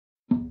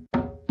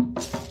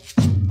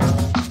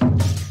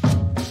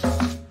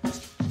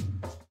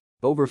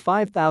Over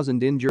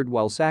 5,000 injured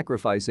while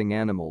sacrificing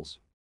animals.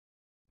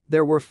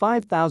 There were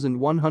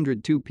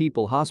 5,102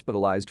 people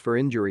hospitalized for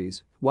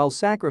injuries while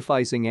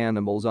sacrificing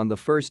animals on the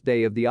first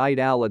day of the Eid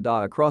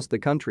al-Adha across the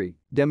country,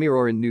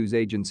 Demiroren News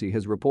Agency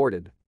has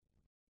reported.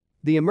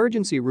 The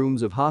emergency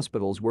rooms of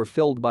hospitals were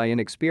filled by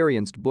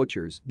inexperienced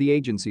butchers, the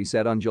agency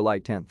said on July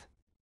 10.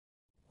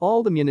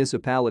 All the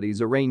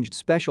municipalities arranged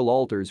special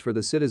altars for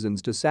the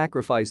citizens to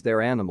sacrifice their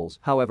animals.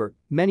 However,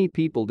 many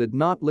people did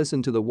not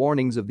listen to the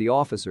warnings of the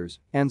officers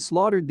and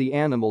slaughtered the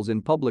animals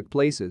in public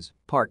places,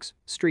 parks,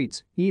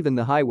 streets, even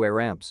the highway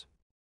ramps.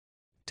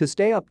 To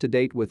stay up to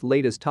date with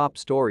latest top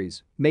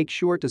stories, make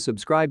sure to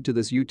subscribe to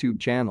this YouTube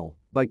channel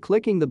by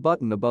clicking the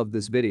button above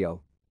this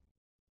video.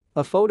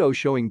 A photo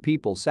showing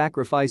people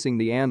sacrificing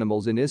the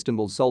animals in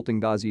Istanbul's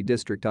Sultangazi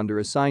district under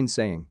a sign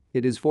saying,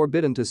 "It is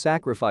forbidden to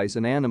sacrifice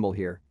an animal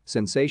here,"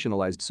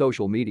 sensationalized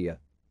social media.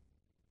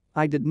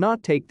 "I did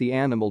not take the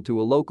animal to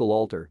a local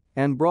altar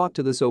and brought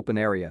to this open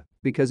area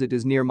because it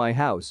is near my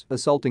house," a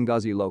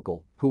Sultangazi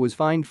local, who was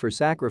fined for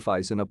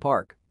sacrifice in a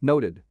park,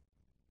 noted.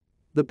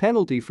 The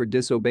penalty for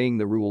disobeying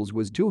the rules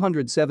was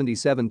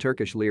 277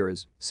 Turkish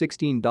liras,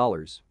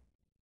 $16.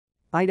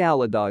 Eid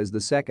al-Adha is the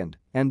second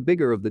and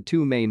bigger of the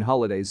two main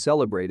holidays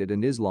celebrated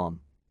in Islam.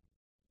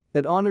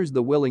 It honors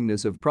the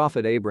willingness of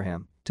Prophet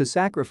Abraham to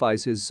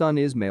sacrifice his son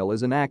Ismail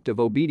as an act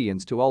of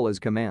obedience to Allah's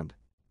command.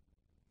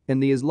 In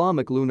the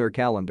Islamic lunar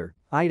calendar,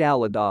 Eid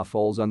al-Adha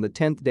falls on the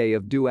 10th day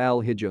of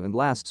al-Hijjah and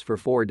lasts for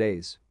 4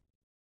 days.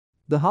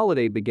 The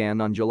holiday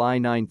began on July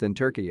 9 in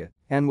Turkey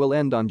and will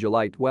end on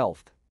July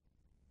 12.